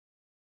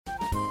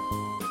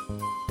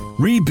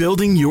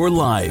Rebuilding Your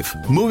Life,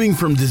 Moving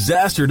from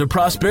Disaster to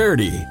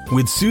Prosperity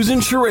with Susan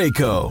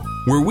Sherayko,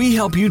 where we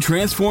help you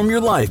transform your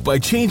life by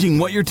changing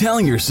what you're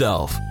telling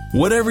yourself.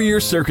 Whatever your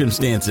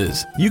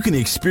circumstances, you can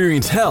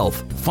experience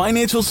health,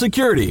 financial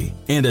security,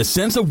 and a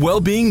sense of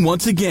well-being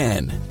once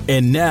again.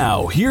 And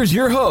now, here's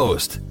your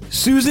host,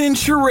 Susan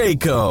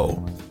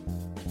Sherayko.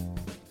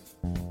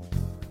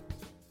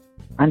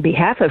 On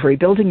behalf of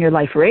Rebuilding Your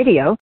Life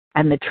Radio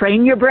and the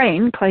Train Your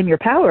Brain, Claim Your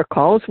Power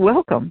calls,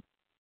 welcome.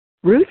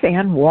 Ruth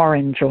Ann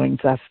Warren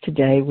joins us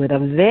today with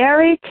a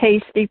very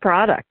tasty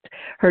product.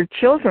 Her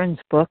children's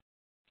book,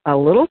 A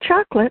Little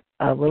Chocolate,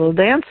 A Little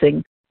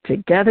Dancing,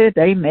 Together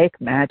They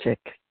Make Magic.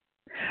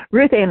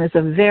 Ruth Ann is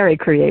a very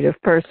creative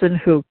person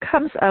who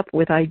comes up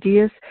with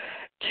ideas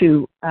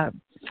to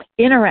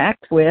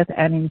interact with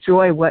and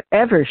enjoy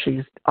whatever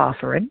she's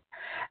offering.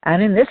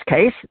 And in this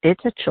case,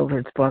 it's a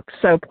children's book.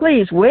 So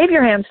please wave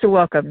your hands to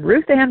welcome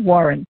Ruth Ann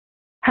Warren.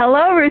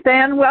 Hello, Ruth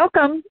Ann.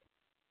 Welcome.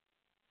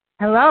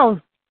 Hello.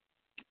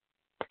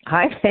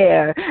 Hi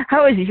there.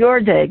 How is your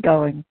day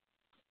going?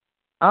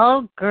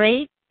 Oh,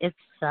 great. It's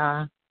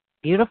a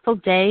beautiful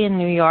day in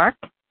New York.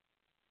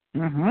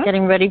 Mm-hmm.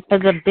 Getting ready for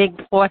the big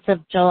 4th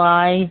of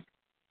July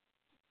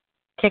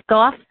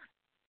kickoff.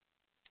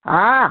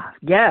 Ah,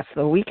 yes,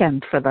 the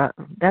weekend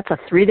that's a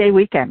 3-day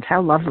weekend.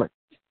 How lovely.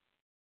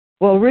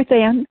 Well, Ruth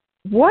Ann,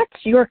 what's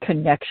your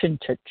connection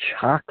to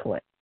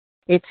chocolate?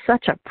 It's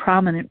such a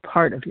prominent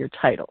part of your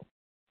title.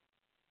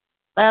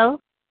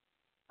 Well,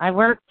 I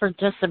work for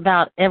just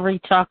about every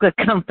chocolate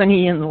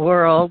company in the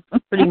world,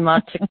 pretty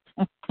much.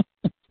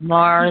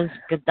 Mars,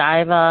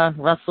 Godiva,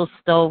 Russell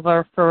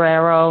Stover,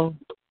 Ferrero,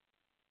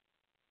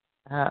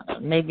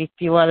 maybe a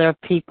few other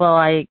people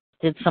I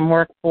did some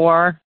work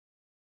for,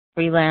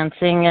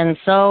 freelancing. And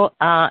so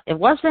it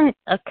wasn't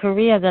a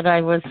career that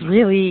I was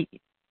really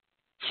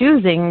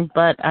choosing,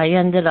 but I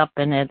ended up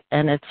in it,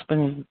 and it's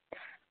been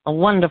a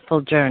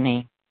wonderful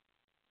journey.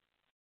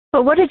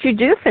 Well, what did you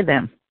do for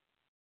them?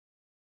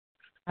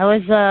 I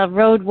was a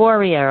road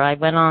warrior. I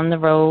went on the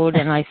road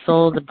and I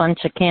sold a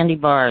bunch of candy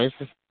bars.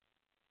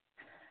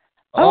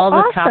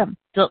 Awesome.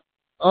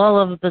 All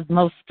of the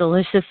most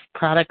delicious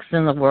products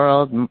in the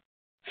world,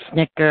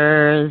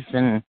 Snickers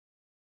and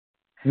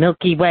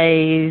Milky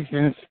Ways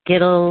and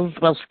Skittles.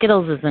 Well,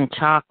 Skittles isn't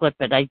chocolate,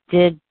 but I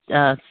did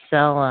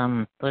sell,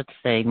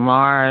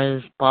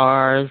 Mars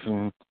bars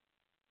and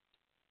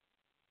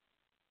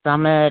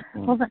Summit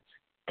and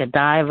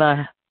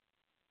Godiva.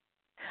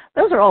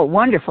 Those are all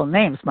wonderful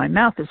names. My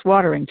mouth is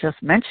watering just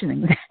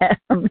mentioning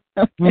them.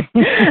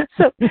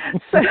 So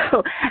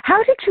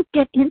how did you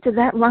get into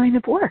that line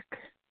of work?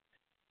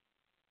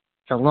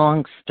 It's a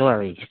long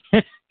story.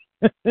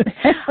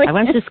 I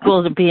went to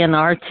school to be an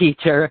art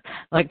teacher.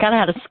 I got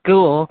out of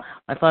school.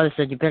 My father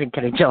said, you better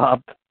get a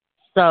job.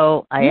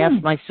 So I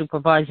asked my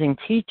supervising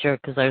teacher,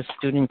 because I was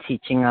student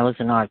teaching, I was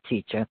an art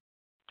teacher.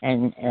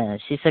 And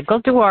she said, go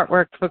do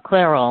artwork for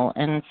Clairol.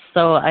 And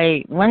so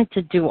I went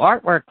to do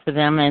artwork for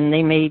them, and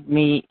they made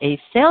me a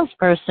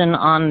salesperson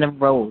on the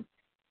road.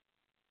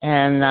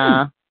 And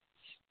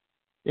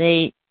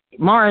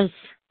Mars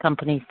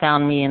Company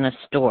found me in a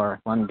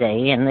store one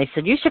day, and they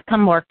said, you should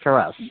come work for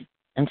us.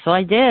 And so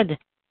I did.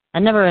 I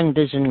never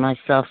envisioned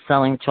myself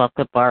selling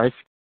chocolate bars,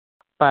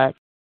 but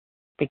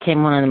it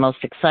became one of the most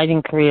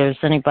exciting careers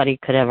anybody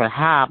could ever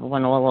have. I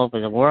went all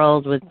over the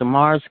world with the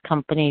Mars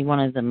Company,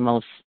 one of the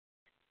most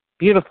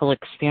beautiful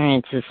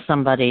experiences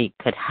somebody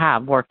could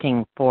have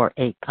working for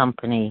a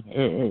company,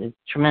 a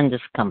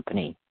tremendous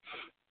company.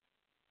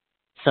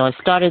 So I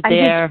started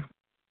there.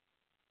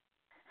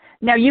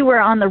 Now you were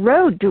on the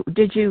road.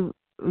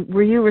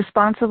 Were you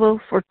responsible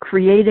for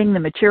creating the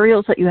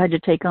materials that you had to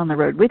take on the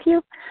road with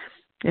you?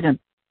 The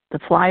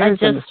flyers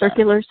and the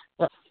circulars?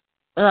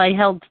 I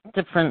held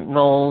different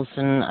roles,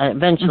 and I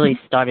eventually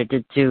started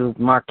to do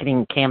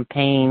marketing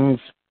campaigns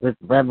with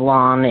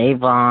Revlon,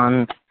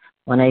 Avon,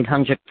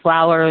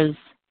 1-800-Flowers.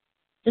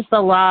 Just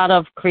a lot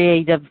of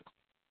creative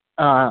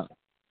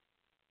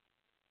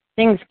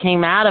things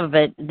came out of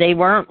it. They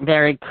weren't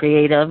very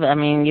creative. I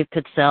mean, you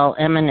could sell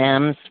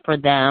M&Ms for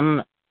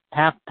them,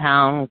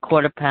 half-pound,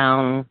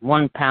 quarter-pound,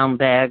 1-pound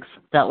bags.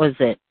 That was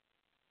it.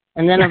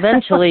 And then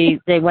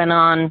eventually they went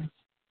on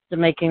to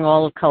making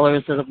all the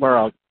colors of the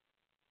world.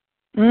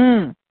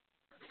 For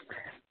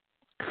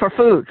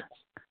food.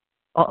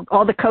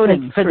 All the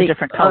coatings for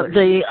different colors.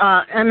 The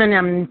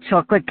M&M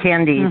chocolate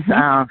candies.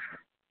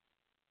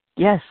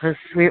 Yes.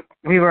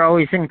 We were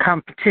always in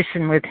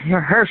competition with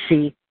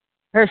Hershey.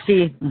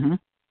 Hershey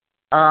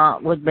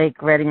would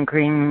make red and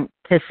green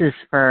kisses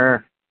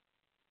for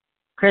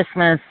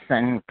Christmas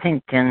and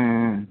pink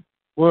and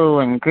blue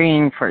and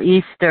green for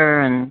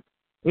Easter, and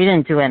we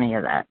didn't do any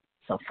of that.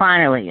 So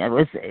finally,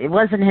 it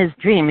wasn't his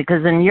dream,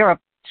 because in Europe,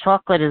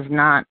 chocolate is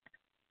not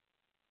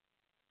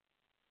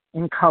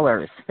in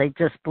colors. They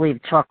just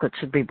believe chocolate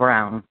should be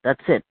brown.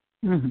 That's it.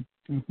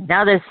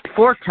 Now there's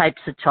 4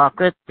 types of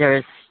chocolate.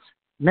 There's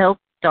milk,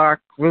 dark,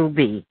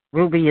 ruby.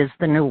 Ruby is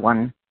the new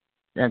one.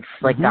 That's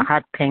like the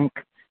hot pink.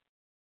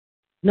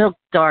 Milk,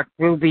 dark,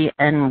 ruby,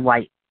 and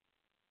white.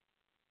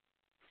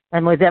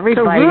 And with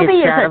everybody, so Ruby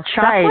it's is out a of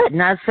chocolate? sight. And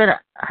that's what,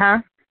 huh?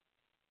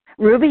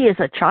 Ruby is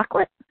a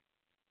chocolate?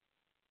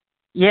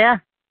 Yeah.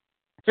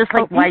 Just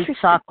like white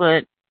interesting.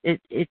 chocolate.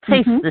 It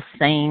tastes the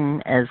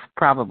same as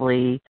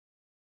probably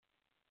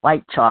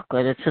white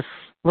chocolate. It just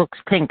looks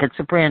pink. It's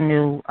a brand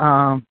new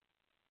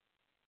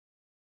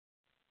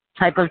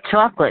type of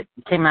chocolate.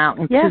 It came out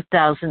in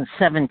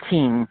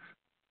 2017.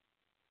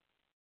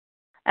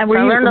 And were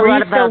I learned a you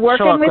lot still about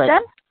working chocolate. with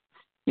them?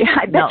 Yeah,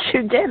 I bet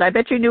you did. I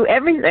bet you knew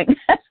everything.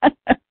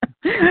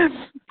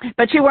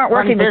 But you weren't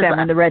working with them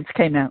when the Reds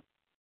came out.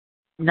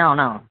 No.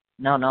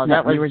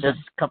 That was just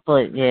a couple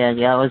of,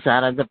 I was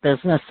out of the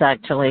business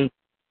actually.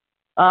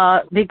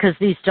 Because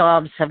these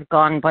jobs have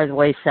gone by the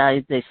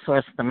wayside. They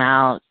source them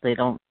out. They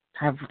don't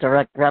have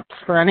direct reps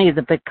for any of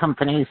the big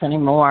companies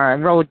anymore. I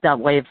rode that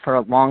wave for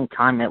a long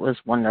time. It was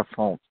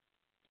wonderful.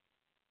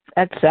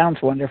 That sounds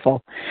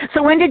wonderful.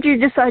 So when did you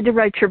decide to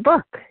write your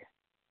book?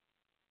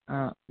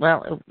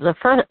 Well,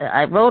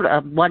 I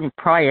wrote one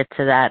prior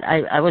to that.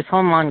 I was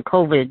home on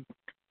COVID,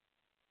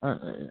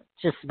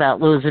 just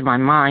about losing my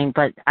mind,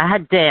 but I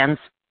had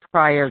danced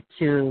prior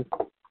to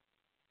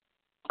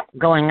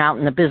going out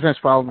in the business.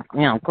 Well,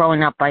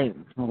 growing up, I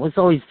was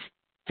always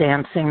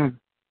dancing,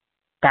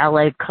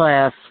 ballet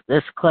class,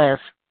 this class.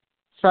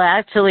 So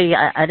actually,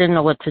 I didn't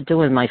know what to do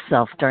with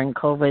myself during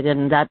COVID,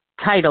 and that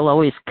title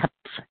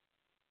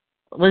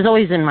was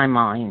always in my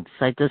mind.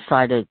 So I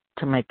decided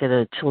to make it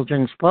a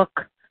children's book,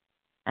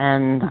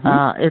 and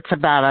it's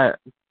about a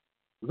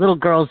little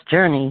girl's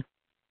journey.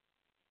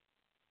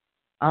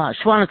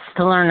 She wants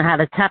to learn how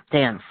to tap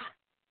dance,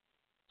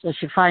 so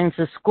she finds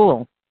a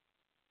school,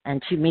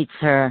 and she meets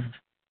her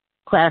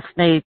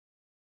classmates.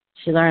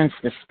 She learns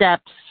the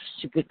steps.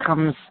 She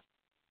becomes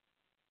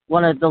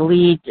one of the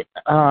lead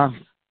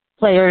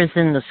players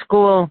in the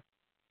school.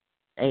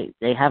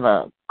 They have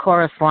a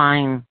chorus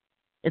line.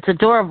 It's an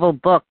adorable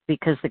book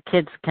because the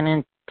kids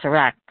can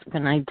interact.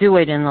 When I do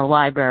it in the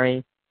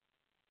library,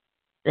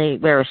 they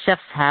wear a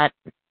chef's hat,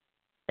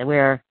 they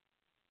wear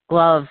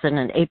gloves and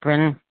an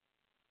apron,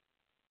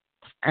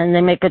 and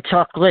they make a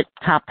chocolate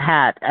top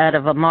hat out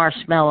of a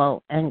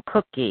marshmallow and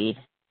cookie.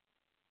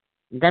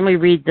 Then we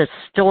read the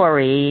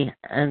story,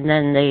 and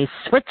then they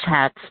switch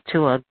hats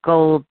to a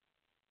gold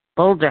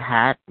boulder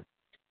hat,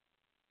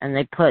 and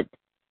they put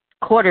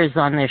quarters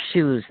on their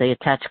shoes. They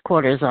attach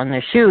quarters on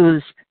their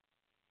shoes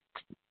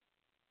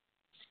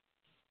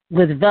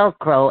with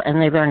Velcro,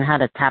 and they learn how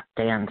to tap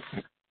dance.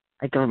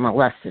 I give them a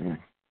lesson.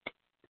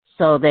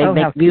 So they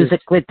make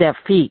music with their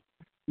feet,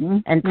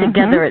 and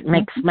together it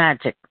makes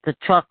magic, the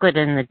chocolate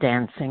and the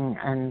dancing.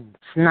 And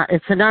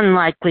it's an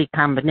unlikely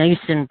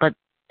combination, but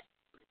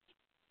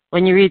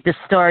when you read the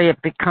story,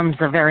 it becomes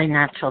a very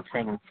natural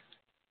thing.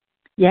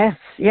 Yes,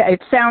 it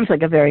sounds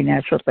like a very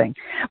natural thing.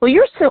 Well,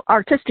 you're so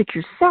artistic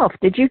yourself.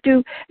 This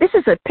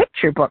is a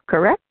picture book,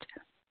 correct?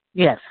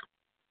 Yes.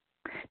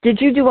 Did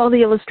you do all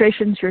the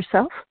illustrations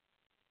yourself?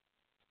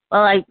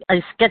 Well, I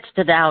sketched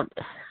it out,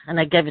 and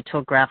I gave it to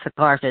a graphic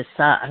artist.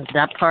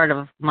 That part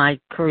of my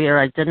career,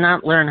 I did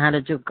not learn how to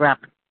do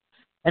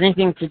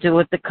anything to do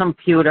with the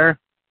computer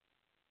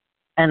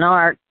and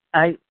art.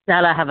 I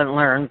haven't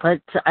learned,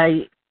 but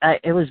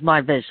it was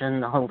my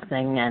vision, the whole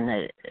thing,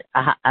 and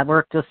I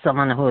worked with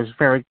someone who was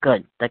very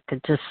good that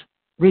could just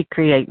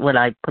recreate what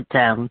I put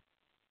down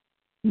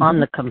on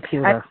the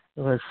computer.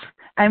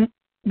 And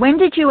when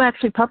did you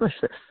actually publish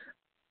this?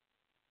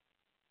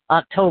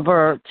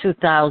 October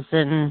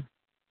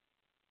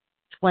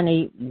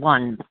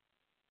 2021.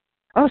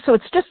 Oh, so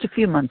it's just a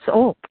few months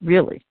old,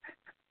 really?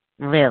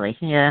 Really,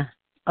 yeah.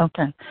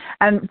 Okay.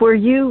 And were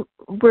you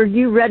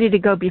ready to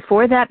go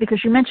before that?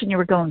 Because you mentioned you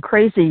were going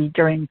crazy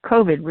during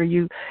COVID. Were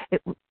you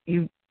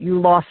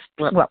lost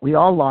what? We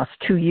all lost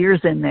 2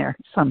 years in there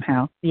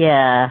somehow.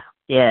 Yeah.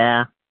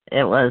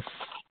 It was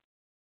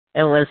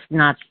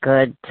not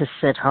good to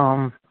sit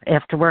home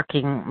after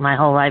working my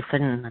whole life,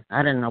 and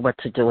I didn't know what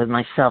to do with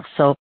myself.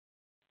 So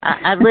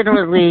I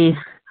literally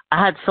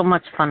I had so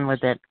much fun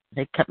with it.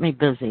 It kept me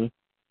busy.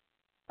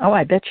 Oh,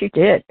 I bet you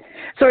did.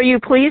 So are you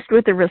pleased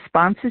with the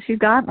responses you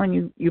got when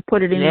you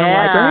put it in your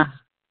library?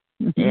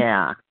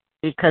 Yeah,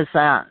 because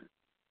the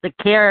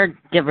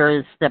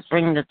caregivers that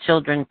bring the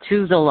children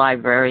to the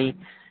library,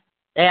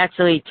 they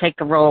actually take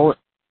a role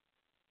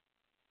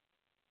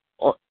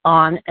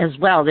on as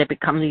well. They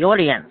become the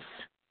audience.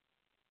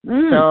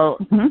 So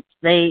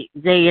they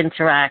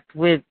interact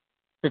with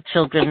the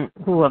children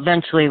who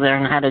eventually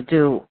learn how to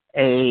do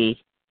a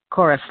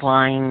chorus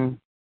line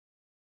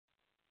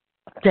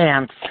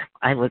dance.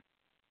 I would,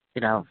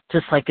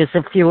 just like as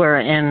if you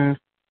were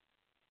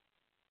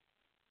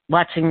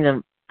watching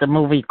the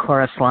movie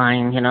Chorus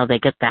Line. They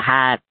get the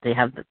hat, they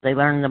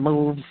learn the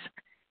moves,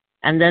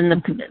 and then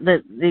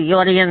the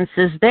audience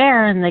is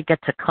there and they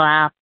get to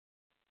clap.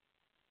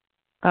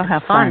 Oh,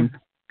 have fun!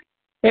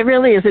 It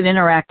really is an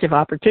interactive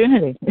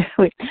opportunity.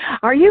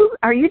 Are you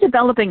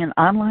developing an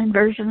online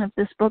version of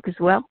this book as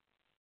well?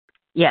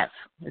 Yes,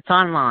 it's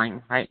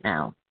online right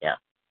now. Yeah.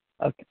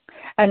 Okay.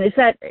 And is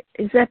that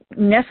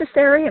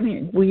necessary? I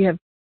mean, we have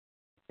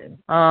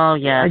Oh,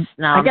 yes.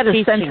 Now I get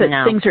a sense that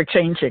now. things are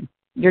changing.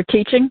 You're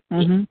teaching?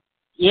 Mm-hmm.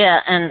 Yeah,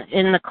 and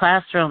in the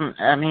classroom,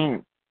 I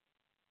mean,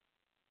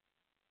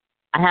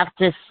 I have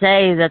to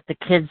say that the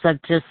kids are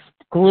just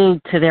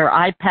glued to their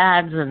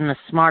iPads and the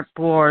smart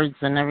boards,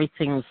 and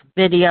everything's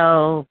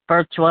video,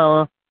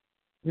 virtual.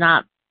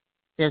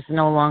 There's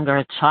no longer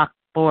a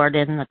chalkboard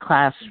in the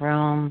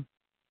classroom.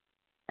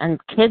 And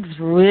kids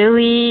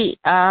really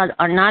are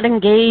not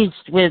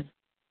engaged with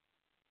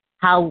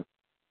how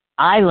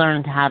I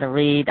learned how to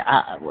read.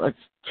 A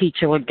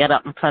teacher would get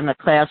up in front of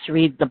the class,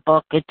 read the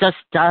book. It just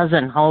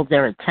doesn't hold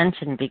their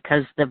attention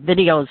because the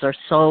videos are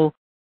so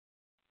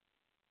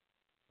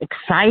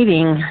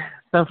exciting.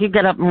 So if you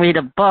get up and read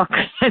a book,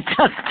 it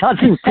just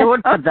doesn't do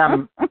it for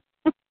them.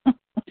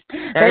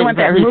 They want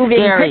that moving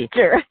scary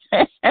picture.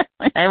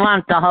 They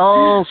want the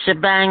whole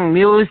shebang,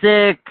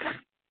 music.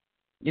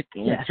 It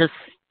just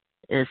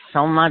is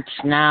so much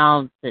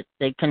now that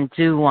they can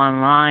do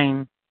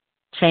online.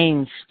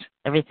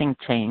 Everything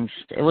changed.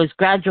 It was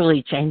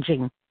gradually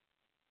changing.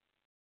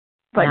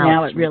 But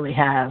now it really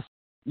has.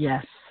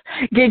 Yes.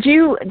 Have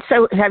you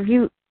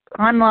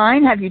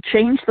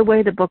changed the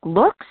way the book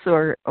looks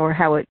or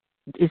how is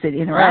it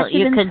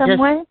interactive in some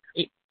way?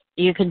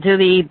 You can do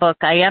the ebook.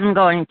 I am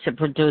going to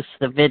produce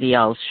the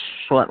videos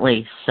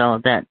shortly so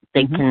that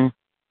they can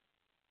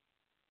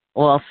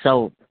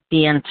also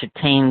be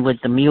entertained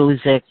with the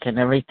music and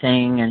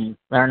everything and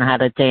learn how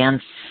to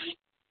dance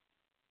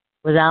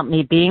without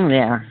me being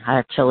there,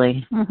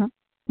 actually. So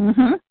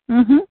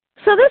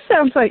this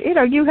sounds like,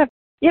 you have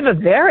a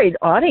varied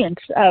audience.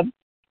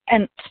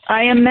 And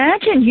I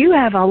imagine you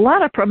have a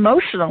lot of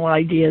promotional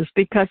ideas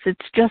because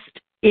it's just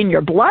in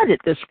your blood at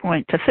this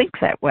point to think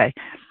that way.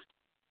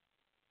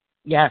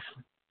 Yes,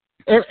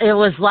 it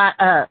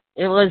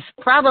was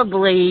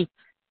probably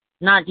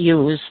not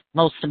used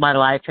most of my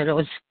life. It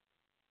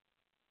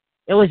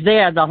was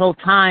there the whole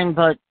time,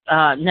 but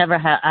never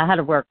had. I had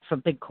to work for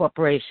big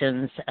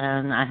corporations,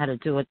 and I had to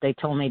do what they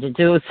told me to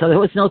do. So there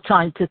was no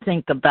time to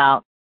think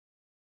about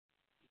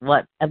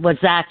what was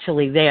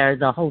actually there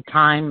the whole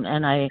time.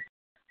 And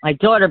my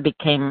daughter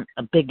became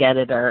a big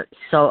editor,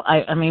 so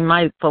I mean,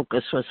 my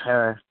focus was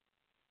her.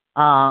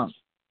 I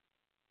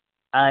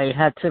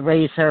had to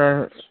raise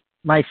her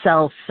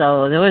myself,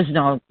 so there was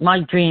my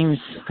dreams,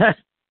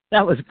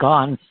 that was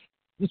gone.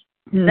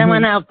 That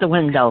went out the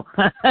window.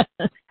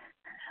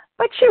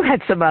 But you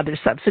had some other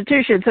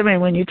substitutions. I mean,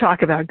 when you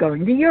talk about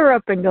going to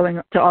Europe and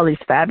going to all these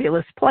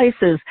fabulous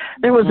places,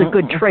 there was a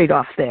good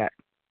trade-off there.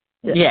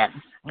 Yes.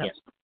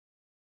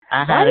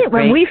 I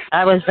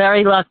was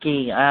very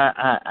lucky,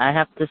 I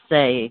have to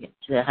say,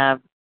 to have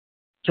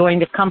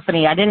joined a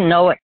company. I didn't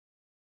know it.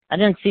 I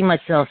didn't see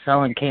myself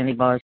selling candy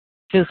bars.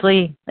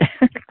 Truthfully,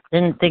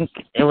 didn't think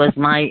it was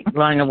my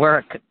line of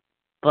work,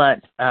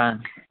 but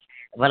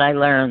what I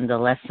learned, the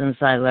lessons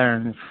I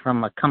learned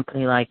from a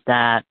company like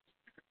that,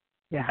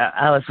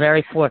 I was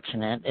very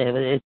fortunate.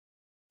 It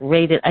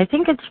rated, I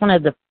think it's one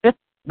of the 5th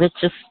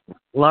richest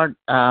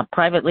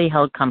privately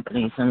held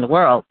companies in the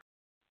world,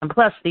 and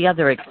plus the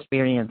other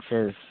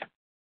experiences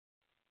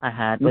I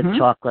had with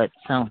chocolate,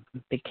 so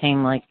it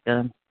became like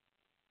a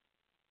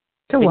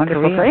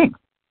wonderful career. thing.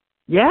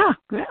 Yeah.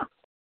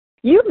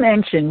 You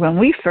mentioned when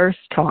we first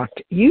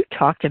talked, you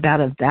talked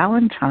about a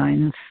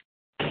Valentine's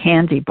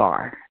candy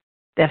bar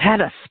that had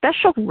a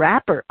special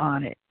wrapper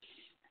on it.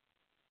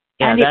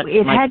 Yeah,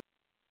 and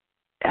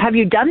have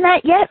you done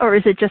that yet, or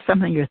is it just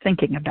something you're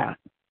thinking about?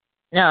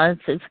 No,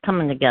 it's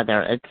coming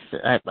together.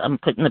 I'm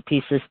putting the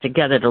pieces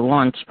together to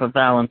launch for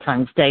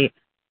Valentine's Day.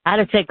 I had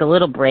to take a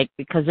little break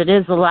because it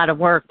is a lot of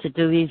work to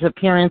do these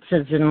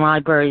appearances in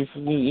libraries.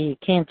 You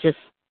can't just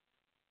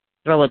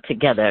throw it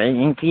together.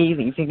 And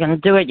if you're going to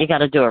do it, you got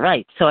to do it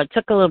right. So I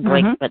took a little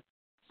break, but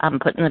I'm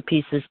putting the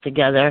pieces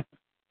together.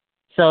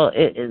 So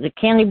the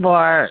candy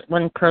bar,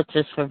 when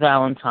purchased for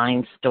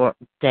Valentine's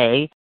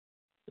Day,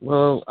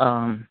 will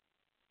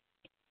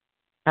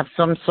have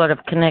some sort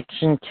of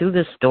connection to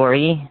the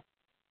story.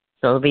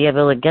 So they'll be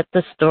able to get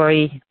the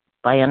story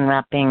by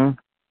unwrapping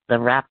the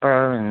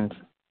wrapper, and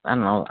I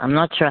don't know. I'm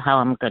not sure how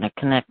I'm going to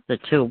connect the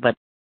two, but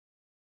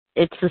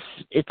it's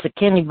a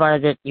candy bar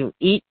that you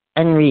eat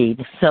and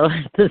read, so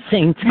at the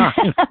same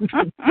time.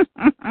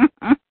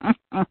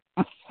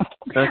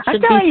 So it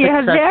should be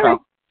successful.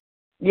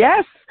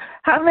 Yes.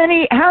 How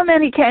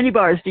many candy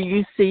bars do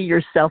you see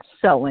yourself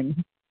selling?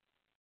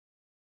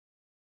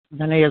 As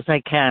many as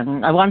I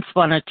can. I once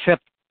won a trip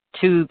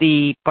to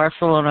the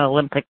Barcelona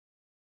Olympics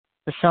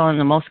for selling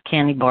the most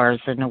candy bars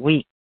in a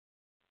week.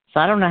 So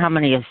I don't know how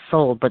many I've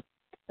sold, but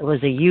it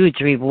was a huge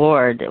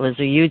reward. It was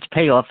a huge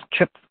payoff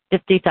trip,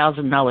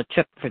 $50,000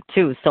 trip for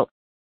 2. So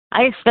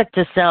I expect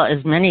to sell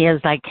as many as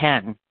I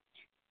can.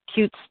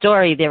 Cute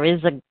story. There is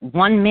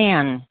one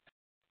man,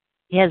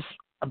 he has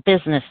a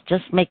business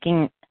just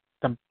making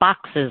the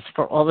boxes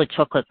for all the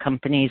chocolate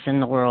companies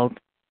in the world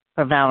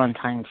for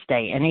Valentine's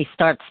Day. And he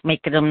starts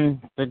making them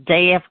the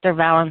day after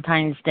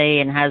Valentine's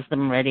Day and has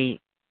them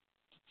ready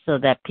so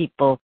that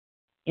people,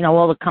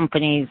 all the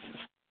companies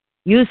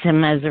use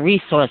him as a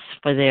resource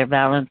for their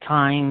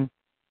Valentine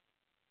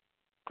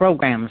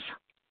programs.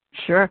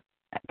 Sure.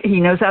 He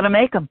knows how to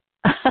make them.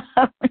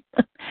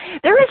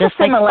 There is Just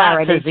a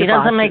similarity. He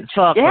doesn't make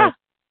chocolate.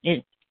 Yeah.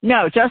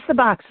 No, just the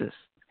boxes.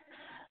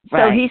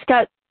 Right. So he's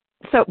got,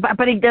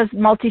 but he does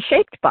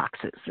multi-shaped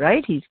boxes,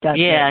 right? He's got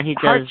he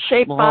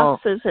heart-shaped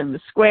boxes and the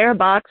square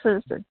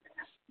boxes. And,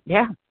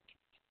 yeah.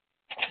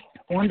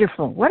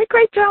 Wonderful. What a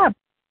great job.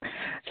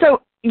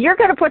 So you're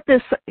going to put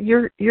this,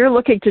 you're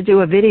looking to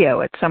do a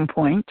video at some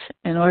point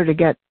in order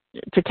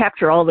to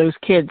capture all those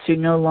kids who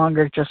no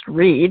longer just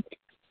read.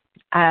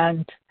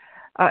 And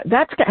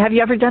have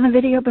you ever done a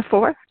video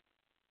before?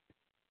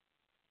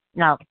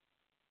 No.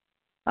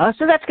 Oh,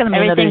 so that's going to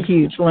be another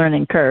huge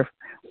learning curve.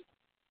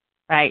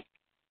 Right.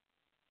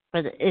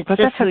 But it's but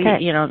just,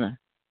 okay.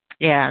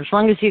 As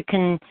long as you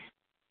can,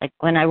 like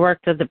when I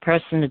worked with the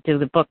person to do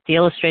the book, the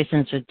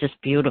illustrations are just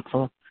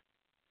beautiful.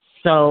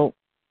 So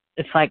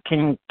if I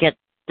can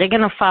they're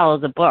going to follow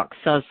the book.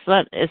 So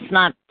it's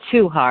not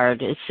too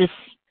hard. It's just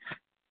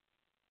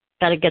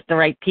got to get the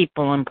right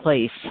people in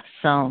place.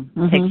 So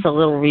it takes a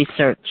little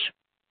research.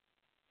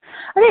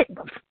 I think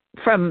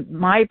from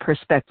my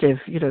perspective,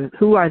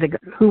 who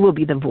will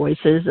be the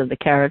voices of the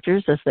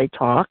characters as they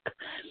talk?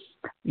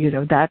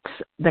 That's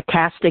the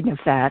casting of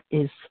that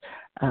is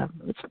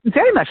it's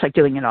very much like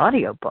doing an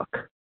audio book,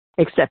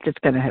 except it's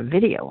going to have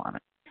video on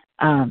it.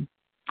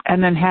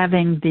 And then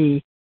having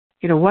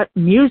what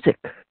music,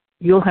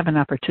 you'll have an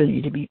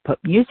opportunity to put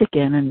music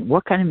in, and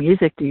what kind of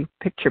music do you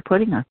picture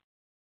putting on?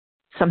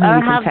 Something I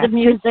you can have the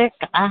music.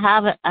 I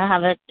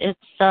have it. It's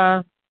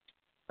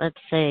let's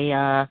say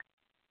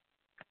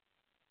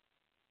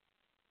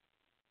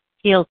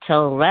heel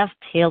toe left,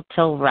 heel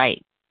toe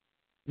right.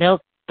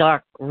 Milk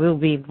dark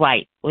ruby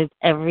white. With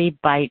every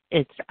bite,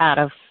 it's out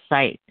of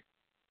sight.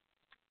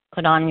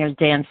 Put on your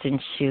dancing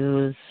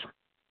shoes.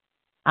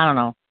 I don't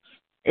know.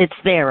 It's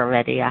there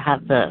already. I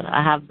have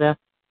the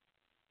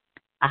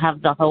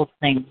whole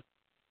thing.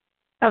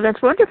 Oh,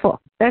 that's wonderful.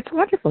 That's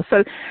wonderful.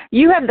 So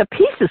you have the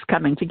pieces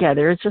coming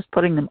together. It's just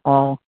putting them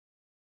all,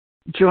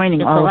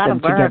 joining all of them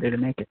together to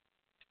make it.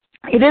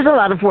 It is a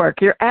lot of work.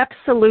 You're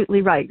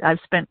absolutely right. I've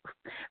spent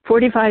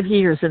 45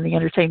 years in the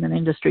entertainment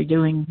industry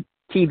doing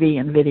TV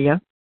and video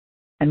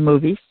and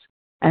movies,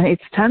 and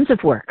it's tons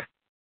of work.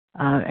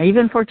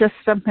 Even for just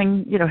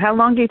something, how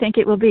long do you think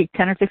it will be?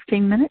 10 or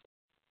 15 minutes?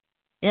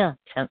 Yeah,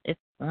 it's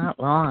not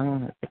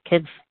long. The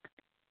kids,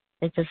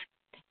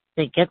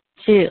 they get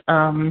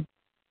to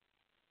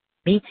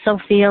meet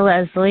Sophia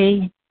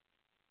Leslie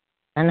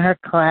and her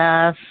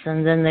class,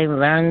 and then they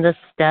learn the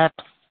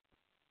steps.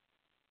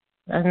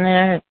 And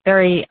they're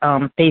very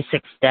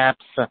basic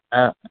steps,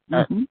 a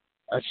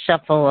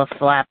shuffle, a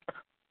flap,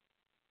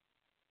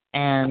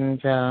 and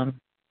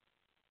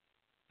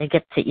they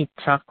get to eat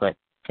chocolate,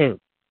 too,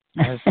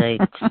 as a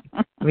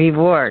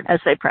reward. As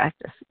they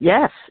practice.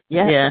 Yes.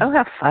 Yeah. Oh,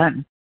 how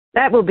fun.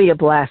 That will be a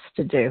blast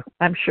to do.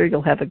 I'm sure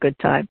you'll have a good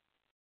time.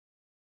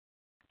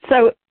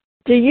 So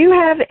do you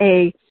have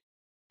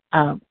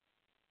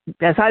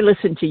as I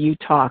listen to you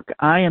talk,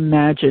 I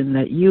imagine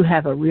that you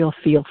have a real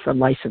feel for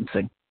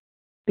licensing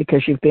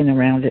because you've been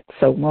around it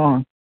so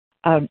long.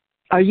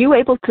 Are you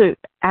able to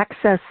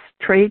access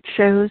trade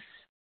shows,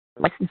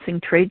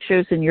 licensing trade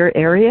shows in your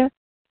area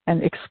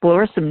and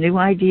explore some new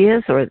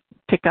ideas or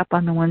pick up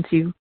on the ones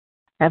you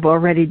have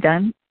already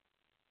done?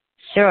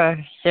 Sure.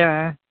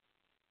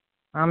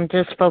 I'm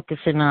just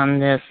focusing on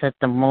this at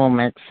the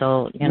moment.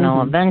 So,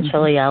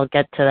 eventually I'll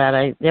get to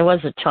that. There was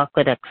a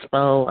chocolate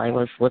expo I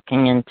was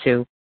looking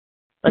into,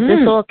 but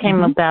this all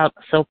came about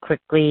so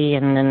quickly,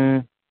 and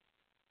then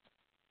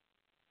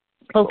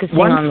focusing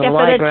on the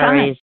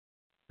libraries.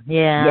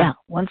 Yeah,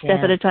 one step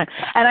at a time.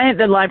 And I think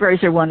the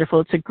libraries are wonderful.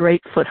 It's a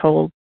great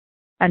foothold,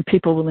 and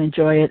people will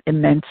enjoy it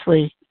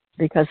immensely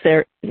because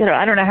they're,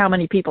 I don't know how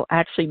many people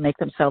actually make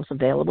themselves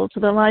available to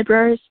the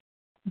libraries,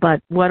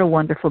 but what a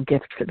wonderful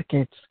gift for the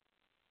kids.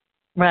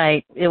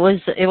 Right. It was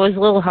a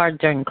little hard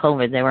during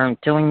COVID. They weren't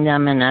doing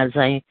them, and as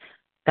I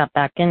got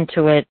back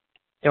into it,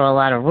 there were a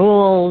lot of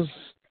rules.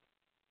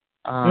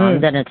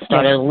 Then it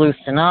started to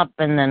loosen up,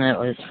 and then it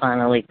was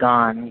finally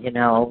gone.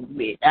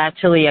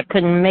 Actually, I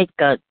couldn't make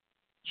a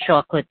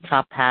chocolate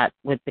top hat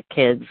with the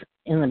kids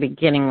in the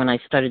beginning when I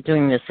started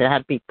doing this. It had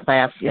to be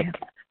plastic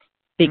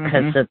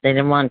because they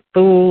didn't want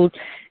food.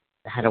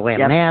 They had to wear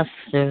masks.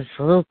 It was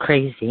a little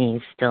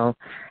crazy still.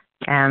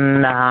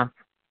 And I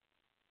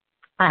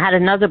had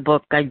another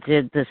book I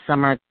did this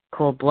summer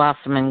called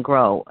Blossom and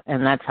Grow,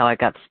 and that's how I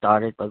got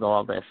started with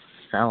all this.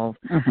 So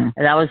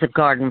that was a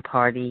garden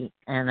party,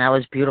 and that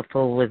was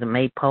beautiful with a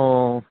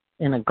maypole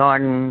in a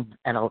garden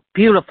at a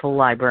beautiful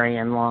library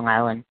in Long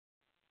Island,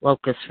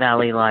 Locust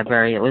Valley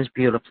Library. It was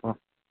beautiful.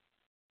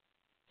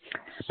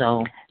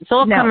 So it's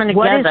all coming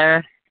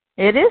together.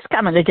 It is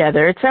coming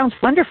together. It sounds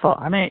wonderful.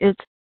 I mean,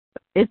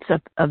 it's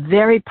a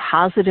very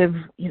positive,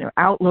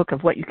 outlook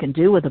of what you can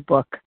do with a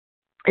book.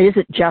 It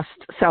isn't just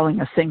selling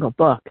a single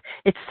book.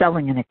 It's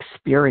selling an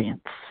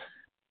experience,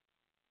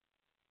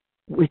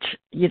 which,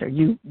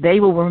 they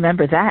will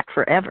remember that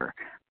forever.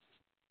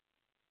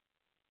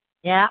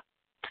 Yeah.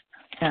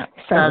 So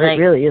it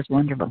really is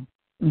wonderful.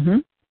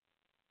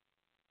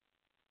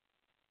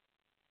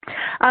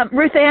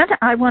 Ruth Ann,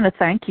 I want to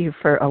thank you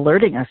for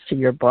alerting us to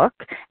your book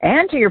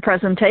and to your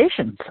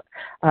presentations.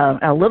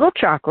 A little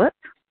chocolate,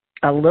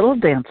 a little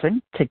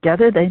dancing,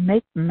 together they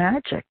make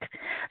magic.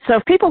 So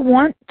if people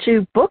want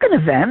to book an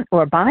event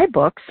or buy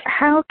books,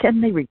 how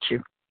can they reach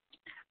you?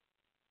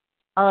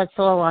 Oh, it's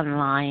all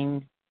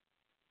online.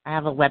 I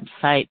have a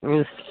website,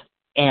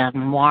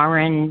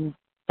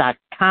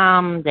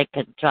 RuthAnnWarren.com. They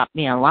could drop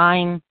me a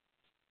line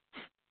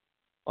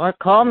or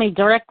call me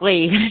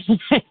directly.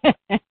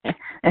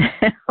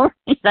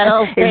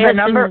 That is the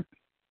number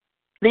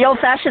the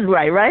old-fashioned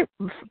way, right?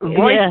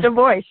 Voice to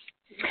voice.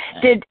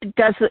 Is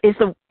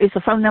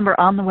the phone number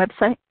on the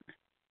website?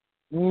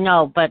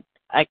 No, but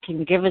I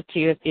can give it to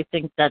you if you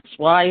think that's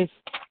wise.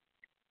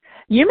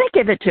 You may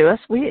give it to us.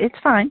 It's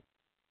fine.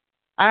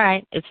 All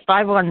right. It's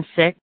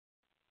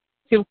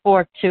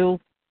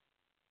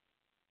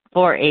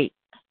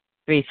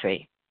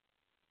 516-242-4833.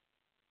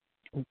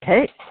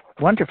 Okay.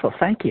 Wonderful.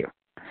 Thank you.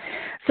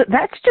 So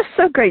that's just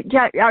so great.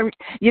 Yeah,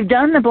 you've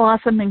done the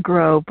Blossom and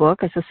Grow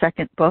book as a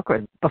second book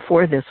or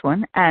before this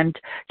one. And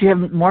do you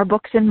have more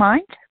books in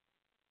mind?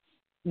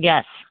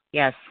 Yes.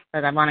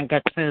 But I want to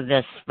get through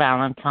this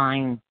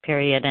Valentine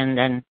period, and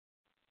then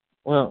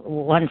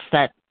once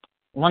I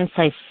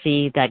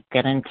see that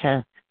get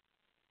into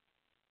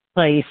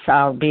place,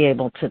 I'll be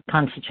able to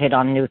concentrate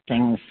on new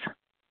things.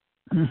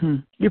 Mm-hmm.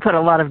 You put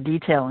a lot of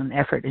detail and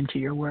effort into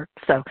your work,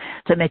 so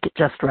to make it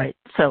just right.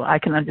 So I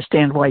can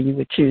understand why you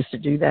would choose to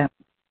do that.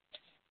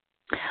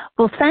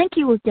 Well, thank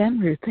you again,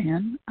 Ruth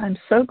Ann. I'm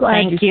so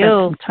glad you spent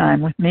some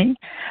time with me.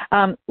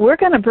 We're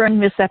going to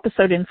bring this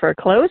episode in for a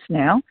close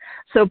now.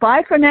 So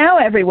bye for now,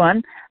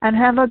 everyone, and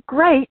have a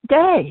great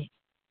day.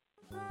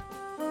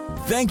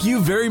 Thank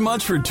you very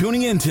much for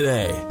tuning in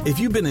today. If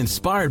you've been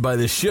inspired by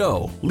this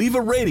show, leave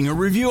a rating or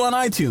review on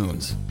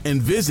iTunes and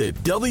visit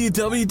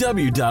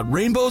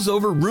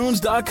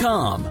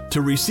www.rainbowsoverrunes.com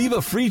to receive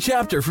a free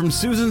chapter from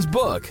Susan's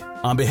book.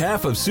 On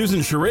behalf of Susan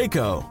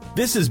Shireko,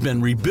 this has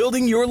been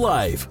Rebuilding Your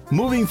Life,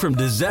 moving from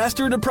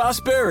disaster to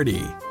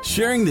prosperity,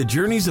 sharing the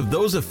journeys of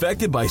those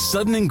affected by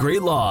sudden and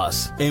great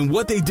loss and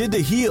what they did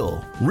to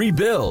heal,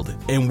 rebuild,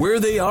 and where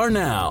they are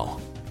now.